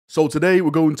So today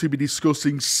we're going to be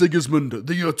discussing Sigismund,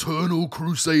 the Eternal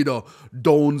Crusader,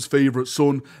 Dawn's favourite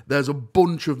son. There's a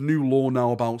bunch of new lore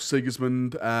now about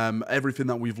Sigismund, everything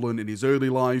that we've learned in his early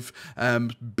life,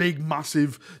 big,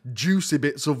 massive, juicy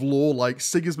bits of lore, like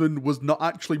Sigismund was not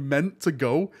actually meant to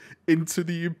go into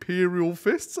the Imperial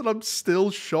Fists, and I'm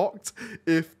still shocked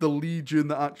if the Legion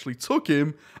that actually took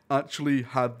him actually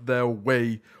had their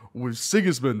way with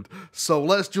Sigismund. So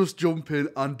let's just jump in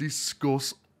and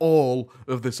discuss all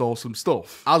of this awesome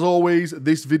stuff. As always,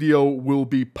 this video will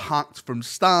be packed from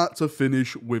start to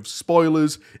finish with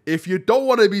spoilers. If you don't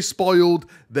want to be spoiled,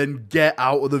 then get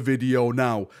out of the video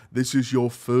now. This is your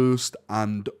first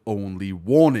and only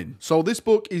warning. So this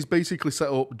book is basically set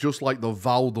up just like the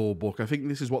Valdor book. I think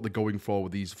this is what they're going for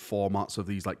with these formats of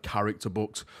these like character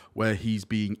books, where he's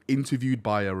being interviewed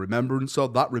by a remembrancer.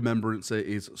 That remembrancer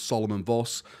is Solomon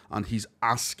Voss, and he's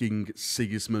asking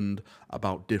Sigismund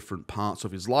about different parts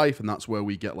of his life, and that's where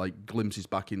we get like glimpses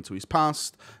back into his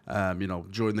past, you know,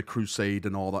 during the Crusade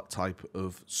and all that type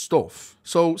of stuff.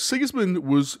 So Sigismund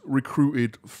was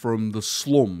recruited from the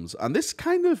slums, and this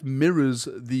kind of mirrors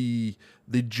the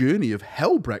journey of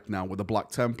Helbrecht now with the Black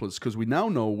Templars, because we now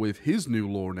know with his new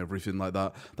lore and everything like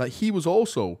that, that he was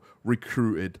also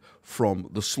recruited from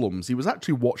the slums. He was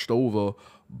actually watched over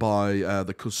by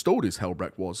the Custodes,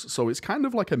 Helbrecht was. So it's kind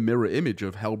of like a mirror image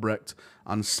of Helbrecht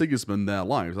and Sigismund, their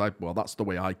lives. Well, that's the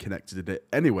way I connected it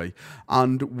anyway.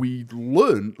 And we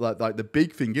learned that like the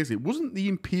big thing is, it wasn't the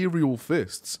Imperial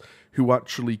Fists who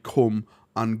actually come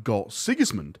and got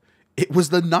Sigismund. It was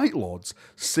the Night Lords.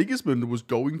 Sigismund was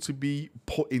going to be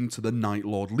put into the Night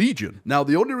Lord Legion. Now,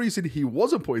 the only reason he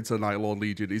wasn't put into the Night Lord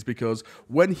Legion is because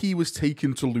when he was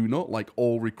taken to Luna, like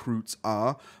all recruits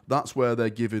are, that's where they're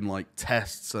given like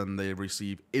tests and they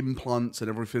receive implants and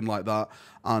everything like that.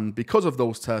 And because of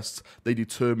those tests, they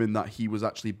determined that he was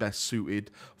actually best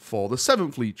suited for the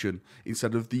 7th Legion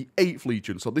instead of the 8th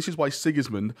Legion. So this is why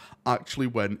Sigismund actually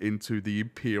went into the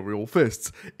Imperial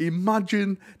Fists.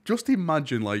 Just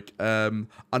imagine like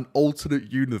an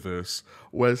alternate universe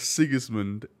where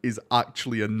Sigismund is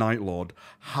actually a Night Lord.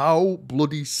 How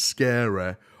bloody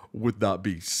scary would that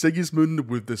be? Sigismund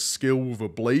with the skill with a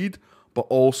blade, but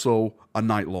also a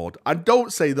Night Lord. And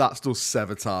don't say that's just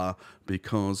Sevatar,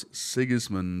 because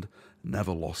Sigismund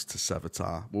never lost to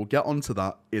Sevatar. We'll get onto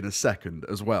that in a second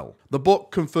as well. The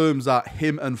book confirms that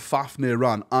him and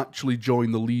Fafnir actually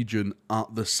joined the Legion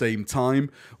at the same time,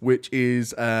 which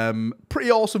is pretty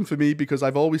awesome for me, because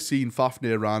I've always seen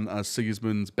Fafnir as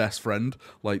Sigismund's best friend.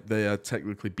 Like, they are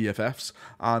technically BFFs,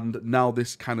 and now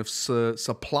this kind of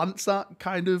supplants that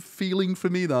kind of feeling for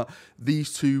me, that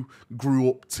these two grew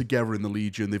up together in the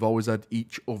Legion. They've always had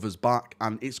each other's back,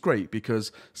 and it's great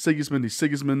because Sigismund is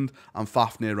Sigismund and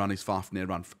Fafnir is Fafnir.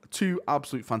 Two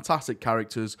absolute fantastic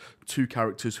characters, two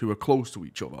characters who are close to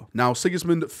each other. Now,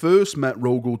 Sigismund first met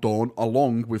Rogal Dorn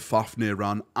along with Fafnir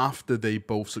after they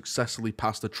both successfully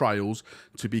passed the trials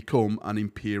to become an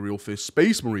Imperial Fist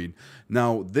Space Marine.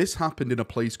 Now, this happened in a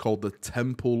place called the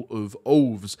Temple of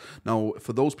Oaths. Now,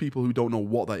 for those people who don't know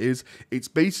what that is, it's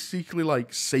basically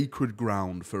like sacred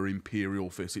ground for Imperial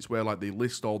Fists. It's where like they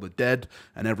list all the dead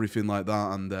and everything like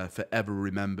that, and they're forever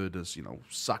remembered as, you know,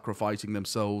 sacrificing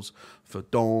themselves for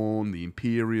Dawn, the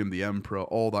Imperium, the Emperor,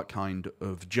 all that kind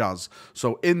of jazz.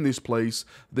 So in this place,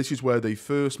 this is where they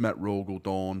first met Rogal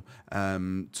Dorn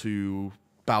to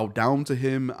bow down to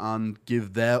him and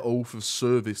give their oath of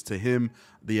service to him,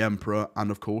 the Emperor, and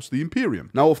of course the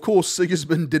Imperium. Now, of course,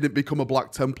 Sigismund didn't become a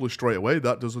Black Templar straight away.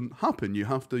 That doesn't happen. You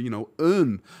have to, you know,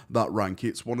 earn that rank.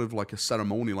 It's one of like a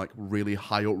ceremony, like really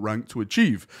high up rank to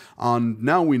achieve. And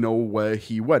now we know where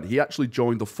he went. He actually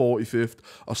joined the 45th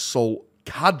Assault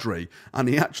Cadre, and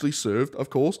he actually served, of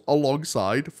course,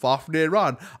 alongside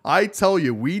Fafnir. I tell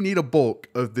you, we need a book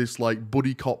of this like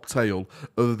buddy cop tale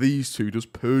of these two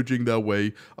just purging their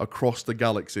way across the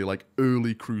galaxy like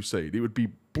early Crusade. It would be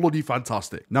bloody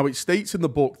fantastic. Now, it states in the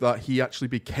book that he actually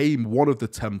became one of the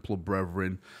Templar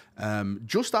Brethren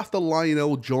just after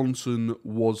Lionel Johnson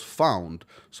was found.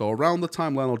 So around the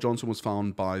time Lionel Johnson was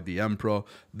found by the Emperor,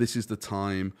 this is the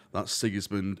time that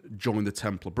Sigismund joined the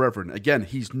Templar Brethren. Again,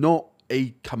 he's not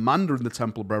a commander in the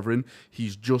Templar Brethren.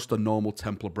 He's just a normal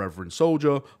Templar Brethren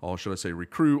soldier, or should I say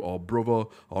recruit, or brother,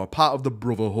 or part of the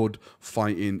Brotherhood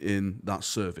fighting in that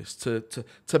service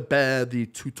to bear the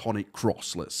Teutonic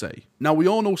Cross, let's say. Now, we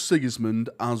all know Sigismund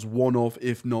as one of,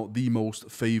 if not the most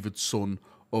favoured son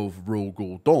of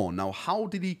Rogal Dorn. Now, how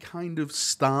did he kind of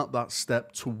start that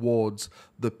step towards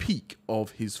the peak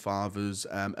of his father's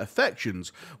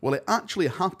affections? Well, it actually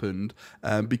happened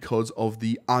because of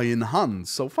the Iron Hands.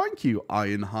 So thank you,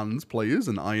 Iron Hands players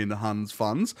and Iron Hands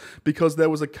fans, because there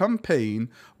was a campaign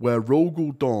where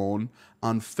Rogel Dawn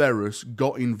and Ferrus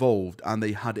got involved and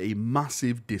they had a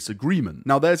massive disagreement.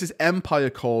 Now, there's this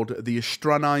empire called the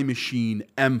Astrani Machine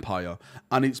Empire,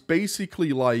 and it's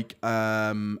basically like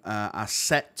a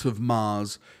sect of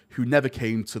Mars who never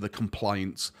came to the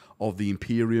compliance of the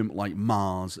Imperium like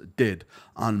Mars did.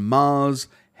 And Mars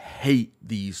hate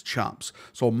these chaps.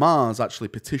 So Mars actually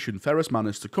petitioned Ferrus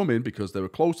Manus to come in because they were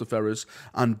close to Ferrus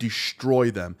and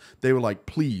destroy them. They were like,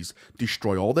 please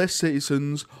destroy all their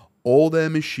citizens, all their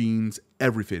machines,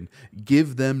 everything.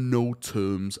 Give them no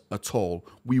terms at all.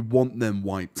 We want them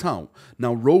wiped out.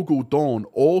 Now, Rogel Dawn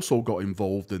also got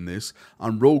involved in this,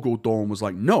 and Rogel Dawn was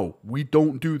like, no, we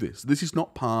don't do this. This is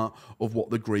not part of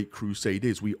what the Great Crusade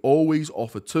is. We always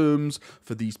offer terms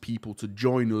for these people to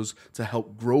join us to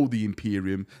help grow the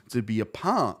Imperium, to be a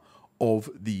part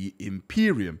of the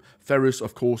Imperium. Ferrus,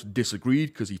 of course, disagreed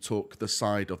because he took the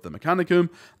side of the Mechanicum,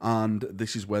 and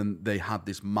this is when they had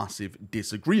this massive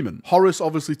disagreement. Horus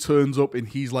obviously turns up, and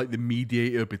he's like the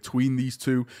mediator between these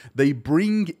two. They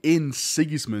bring in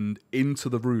Sigismund into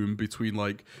the room between,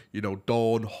 like, you know,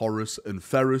 Dawn, Horus, and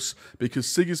Ferrus, because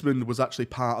Sigismund was actually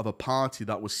part of a party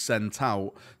that was sent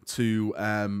out to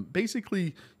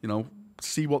basically, you know,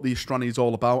 see what the Astrani is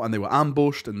all about, and they were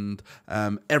ambushed, and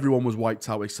everyone was wiped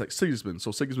out except Sigismund.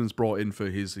 So Sigismund's brought in for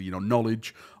his, you know,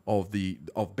 knowledge of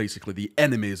basically the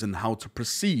enemies and how to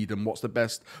proceed and what's the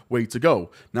best way to go.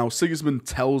 Now Sigismund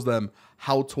tells them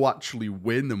how to actually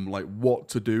win and like what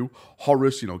to do.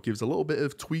 Horus, you know, gives a little bit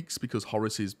of tweaks because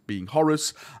Horus is being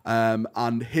Horus,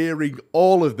 and hearing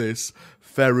all of this,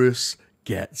 Ferrus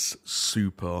gets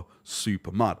super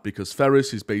mad because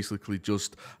Ferrus is basically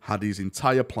just had his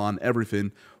entire plan,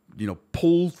 everything, you know,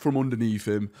 pulled from underneath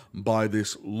him by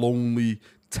this lonely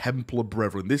Templar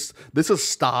brethren. This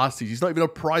Astartes, he's not even a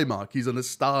Primarch, he's an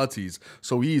Astartes,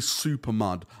 so he is super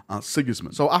mad at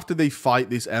Sigismund. So after they fight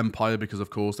this empire, because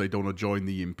of course they don't want to join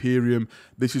the Imperium,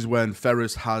 this is when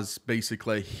Ferrus has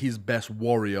basically his best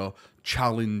warrior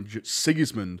challenge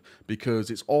Sigismund,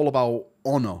 because it's all about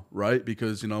honor, right?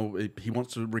 Because, you know, he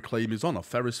wants to reclaim his honor.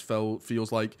 Ferrus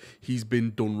feels like he's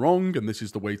been done wrong, and this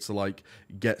is the way to like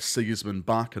get Sigismund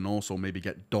back and also maybe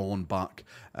get Dawn back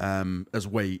as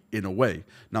way in a way.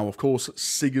 Now, of course,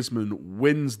 Sigismund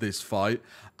wins this fight,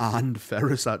 and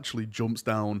Ferrus actually jumps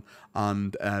down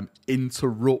and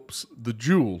interrupts the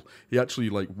duel. He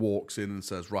actually like walks in and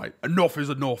says, right, enough is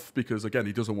enough, because again,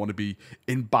 he doesn't want to be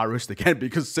embarrassed again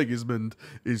because Sigismund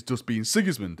is just being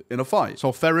Sigismund in a fight.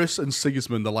 So Ferrus and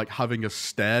Sigismund are like having a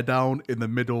stare down in the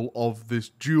middle of this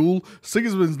duel.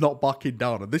 Sigismund's not backing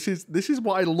down, and this is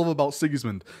what I love about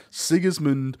Sigismund.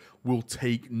 Sigismund will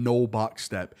take no back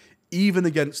step, even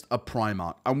against a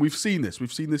Primarch. And we've seen this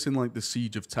in like the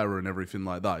Siege of Terror and everything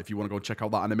like that. If you want to go check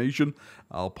out that animation,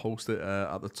 I'll post it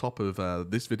at the top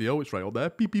of this video. It's right up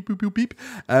there. Beep, beep, beep, beep, beep.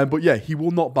 But yeah, he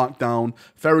will not back down.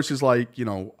 Ferrus is like, you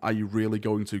know, are you really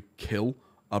going to kill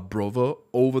a brother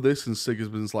over this? And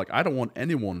Sigismund's like, I don't want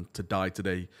anyone to die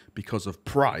today because of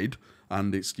pride.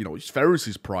 And it's, you know, it's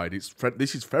Ferrus's pride.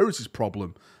 This is Ferrus's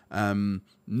problem,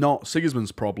 not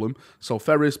Sigismund's problem. So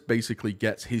Ferrus basically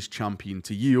gets his champion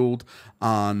to yield,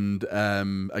 and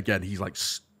again, he's like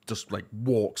just like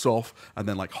walks off, and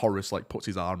then like Horus like puts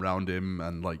his arm around him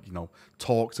and like, you know,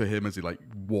 talk to him as he like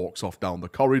walks off down the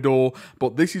corridor.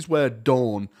 But this is where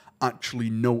Dawn actually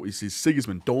notices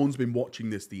Sigismund. Dawn's been watching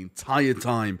this the entire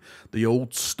time. The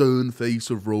old stern face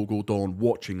of Rogel Dawn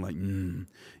watching like,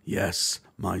 yes,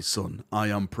 my son, I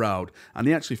am proud. And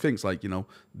he actually thinks like, you know,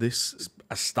 this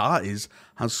Astartes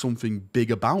has something big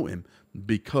about him,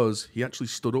 because he actually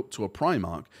stood up to a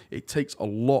Primarch. It takes a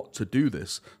lot to do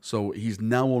this, so he's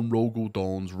now on Rogel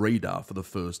Dawn's radar for the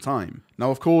first time. Now,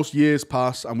 of course, years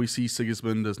pass, and we see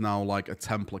Sigismund as now like a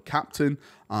Templar captain,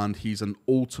 and he's an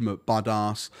ultimate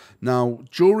badass. Now,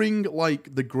 during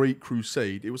like the Great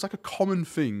Crusade, it was like a common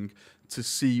thing to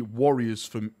see warriors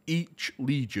from each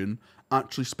legion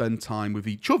actually spend time with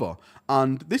each other,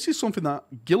 and this is something that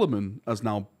Guilliman has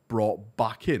now brought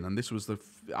back in, and this was the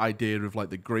idea of like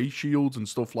the grey shields and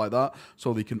stuff like that,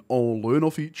 so they can all learn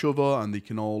off each other and they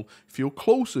can all feel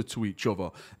closer to each other.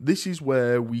 This is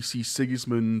where we see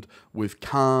Sigismund with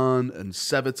Khan and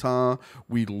Sevatar.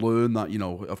 We learn that, you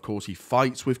know, of course he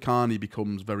fights with Khan, he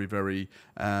becomes very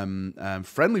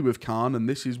friendly with Khan, and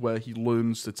this is where he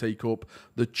learns to take up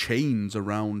the chains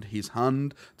around his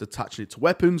hand, detaching it to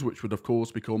weapons, which would of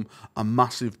course become a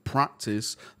massive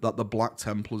practice that the Black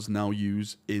Templars now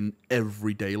use in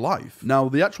everyday life. Now,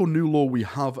 the the actual new lore we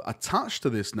have attached to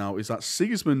this now is that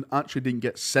Sigismund actually didn't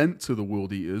get sent to the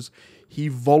World Eaters. He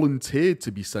volunteered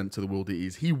to be sent to the World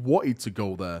Eaters. He wanted to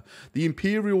go there. The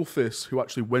Imperial Fists, who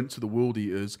actually went to the World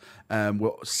Eaters,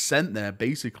 were sent there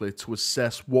basically to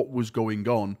assess what was going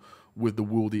on with the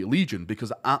World Eater Legion,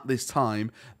 because at this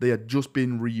time they had just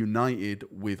been reunited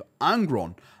with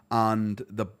Angron, and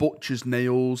the Butcher's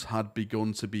Nails had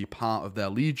begun to be part of their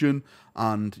legion,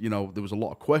 and, you know, there was a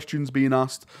lot of questions being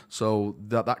asked, so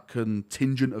that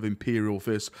contingent of Imperial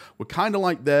Fists were kind of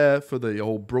like there for the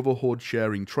whole brotherhood,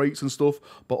 sharing traits and stuff,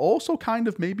 but also kind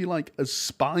of maybe like as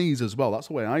spies as well. That's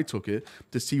the way I took it,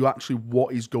 to see actually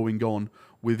what is going on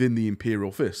within the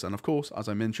Imperial Fists. And of course, as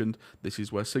I mentioned, this is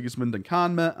where Sigismund and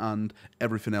Khan met, and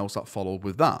everything else that followed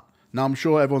with that. Now, I'm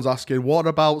sure everyone's asking, what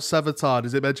about Sevatar?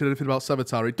 Does it mention anything about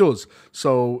Sevatar? It does.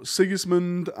 So,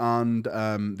 Sigismund and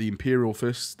the Imperial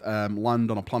Fist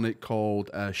land on a planet called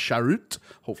Sharut.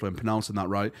 Hopefully I'm pronouncing that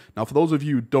right. Now, for those of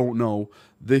you who don't know,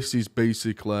 this is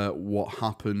basically what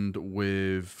happened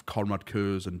with Conrad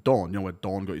Kurz and Dawn. You know, where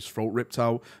Dawn got his throat ripped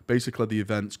out. Basically, the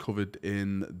events covered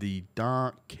in The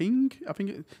Dark King. I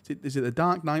think, is it The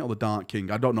Dark Knight or The Dark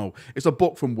King? I don't know. It's a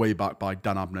book from way back by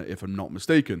Dan Abnett, if I'm not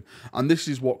mistaken. And this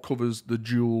is what covers the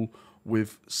duel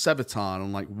with Sevatar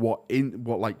and like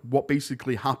what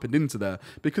basically happened into there.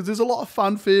 Because there's a lot of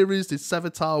fan theories. Did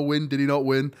Sevatar win? Did he not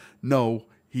win? No.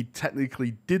 He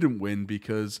technically didn't win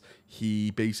because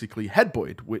he basically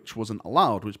headbutted, which wasn't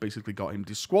allowed, which basically got him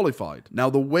disqualified. Now,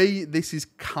 the way this is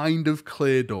kind of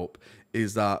cleared up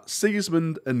is that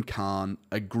Sigismund and Khan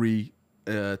agree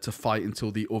to fight until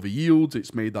the other yields.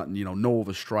 It's made that, you know, no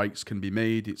other strikes can be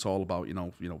made. It's all about, you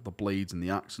know, the blades and the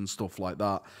axe and stuff like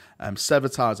that.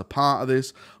 Sevatar is a part of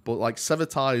this, but like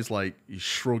Sevatar is like, he's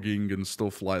shrugging and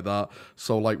stuff like that.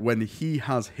 So like when he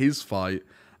has his fight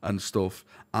and stuff,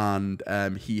 and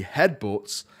he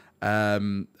headbutts,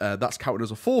 that's counted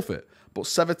as a forfeit. But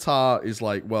Sevatar is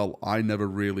like, well, I never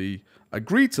really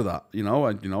agreed to that,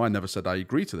 I never said I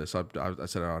agreed to this. I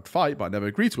said I'd fight, but I never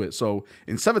agreed to it. So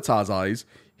in Sevatar's eyes,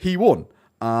 he won.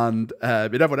 And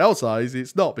in everyone else's eyes,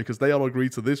 it's not, because they all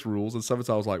agreed to this rules, and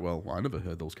Sevatar was like, well, I never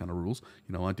heard those kind of rules.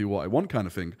 I do what I want kind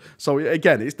of thing. So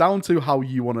again, it's down to how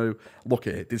you want to look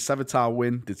at it. Did Sevatar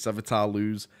win? Did Sevatar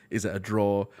lose? Is it a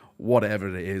draw? Whatever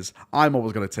it is, I'm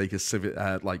always going to take if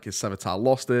Sevatar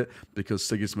lost it, because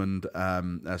Sigismund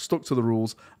stuck to the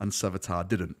rules and Sevatar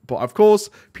didn't. But of course,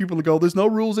 people will go, there's no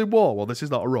rules in war. Well, this is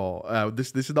not a raw.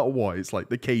 This is not a war. It's like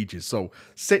the cages. So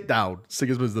sit down.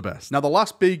 Sigismund's the best. Now, the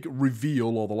last big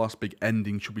reveal, or the last big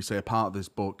ending, should we say, a part of this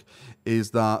book,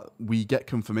 is that we get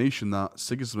confirmation that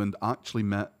Sigismund actually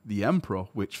met the Emperor,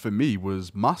 which for me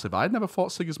was massive. I'd never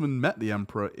thought Sigismund met the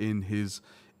Emperor in his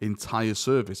entire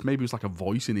service. Maybe it was like a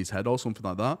voice in his head or something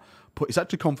like that. But it's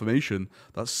actually confirmation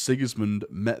that Sigismund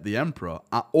met the Emperor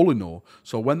at Ullinor.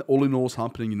 So when Ullinor's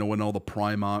happening, when all the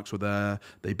Primarchs were there,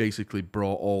 they basically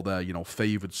brought all their,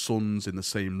 favoured sons in the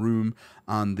same room.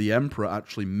 And the Emperor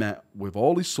actually met with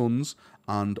all his sons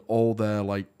and all their,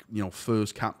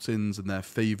 first captains and their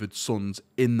favoured sons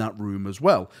in that room as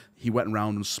well. He went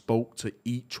around and spoke to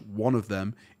each one of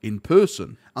them in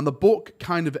person. And the book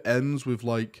kind of ends with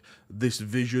this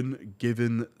vision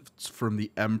given from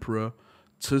the Emperor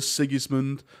to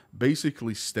Sigismund,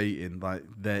 basically stating that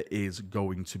there is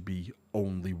going to be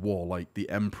only war. Like, the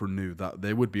Emperor knew that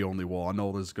there would be only war. I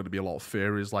know there's going to be a lot of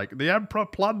theories like the Emperor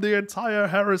planned the entire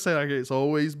heresy, like it's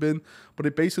always been. But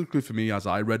it basically, for me, as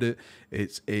I read it,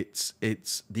 it's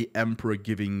the Emperor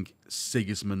giving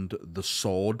Sigismund the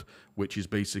sword, which is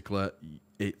basically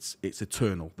it's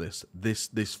eternal.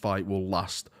 This fight will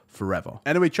last forever.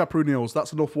 Anyway, Chaprunios,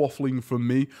 that's enough waffling from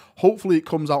me. Hopefully it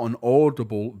comes out on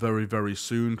Audible very, very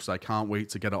soon, because I can't wait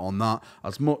to get it on that.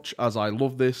 As much as I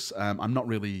love this, I'm not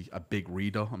really a big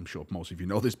reader. I'm sure most of you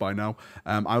know this by now.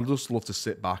 I just love to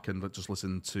sit back and just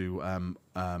listen to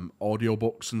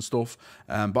audiobooks and stuff.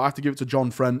 But I have to give it to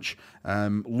John French.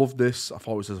 Love this. I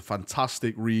thought it was a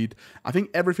fantastic read. I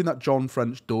think everything that John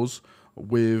French does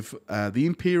with the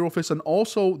Imperial Fist and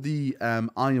also the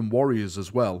Iron Warriors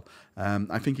as well,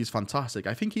 I think he's fantastic.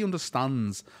 I think he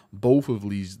understands both of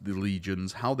the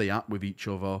legions, how they act with each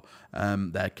other,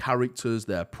 their characters,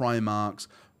 their Primarchs,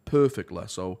 perfectly.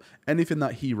 So anything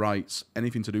that he writes,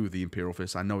 anything to do with the Imperial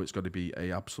Fist, I know it's going to be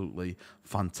a absolutely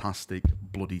fantastic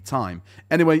bloody time.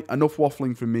 Anyway, enough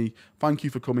waffling from me. Thank you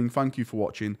for coming. Thank you for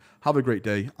watching. Have a great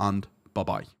day, and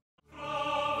bye-bye.